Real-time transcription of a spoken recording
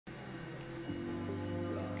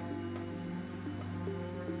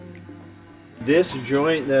This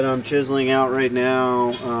joint that I'm chiseling out right now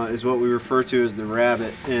is what we refer to as the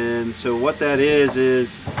rabbet. And so what that is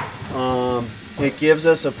it gives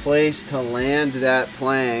us a place to land that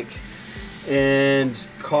plank and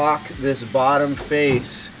caulk this bottom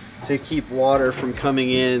face to keep water from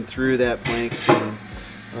coming in through that plank seam.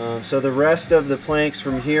 So the rest of the planks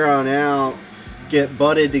from here on out get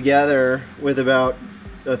butted together with about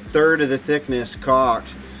a third of the thickness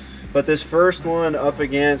caulked. But this first one up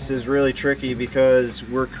against is really tricky because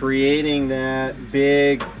we're creating that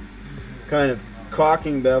big kind of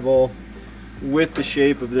caulking bevel with the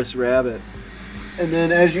shape of this rabbet. And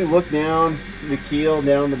then as you look down the keel,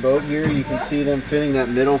 down the boat here, you can see them fitting that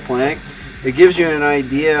middle plank. It gives you an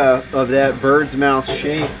idea of that bird's mouth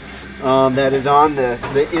shape that is on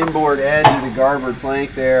the inboard edge of the garboard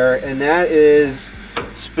plank there. And that is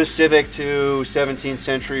specific to 17th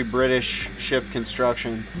century British ship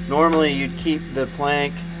construction. Normally you'd keep the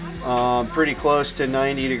plank pretty close to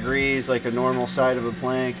 90 degrees like a normal side of a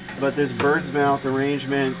plank, but this bird's mouth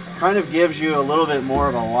arrangement kind of gives you a little bit more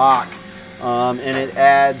of a lock, and it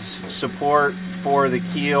adds support for the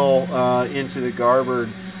keel into the garboard,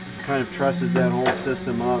 kind of trusses that whole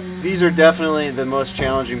system up. These are definitely the most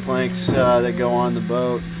challenging planks that go on the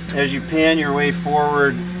boat. As you pan your way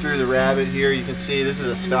forward through the Rabbet here, you can see this is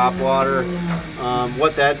a stop water.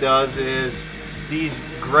 What that does is these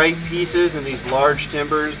great pieces and these large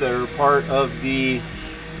timbers that are part of the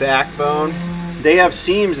backbone, they have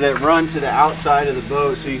seams that run to the outside of the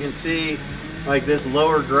boat. So you can see like this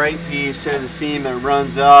lower great piece has a seam that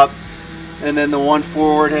runs up, and then the one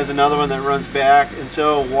forward has another one that runs back. And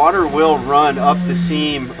so water will run up the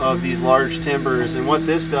seam of these large timbers, and what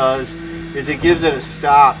this does is it gives it a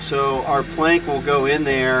stop, so our plank will go in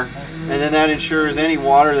there, and then that ensures any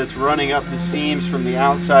water that's running up the seams from the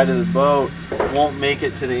outside of the boat won't make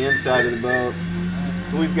it to the inside of the boat.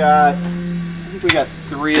 So I think we got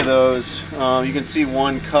 3 of those. You can see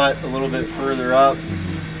one cut a little bit further up,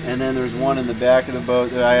 and then there's one in the back of the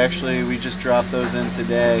boat that we just dropped those in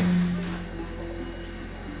today.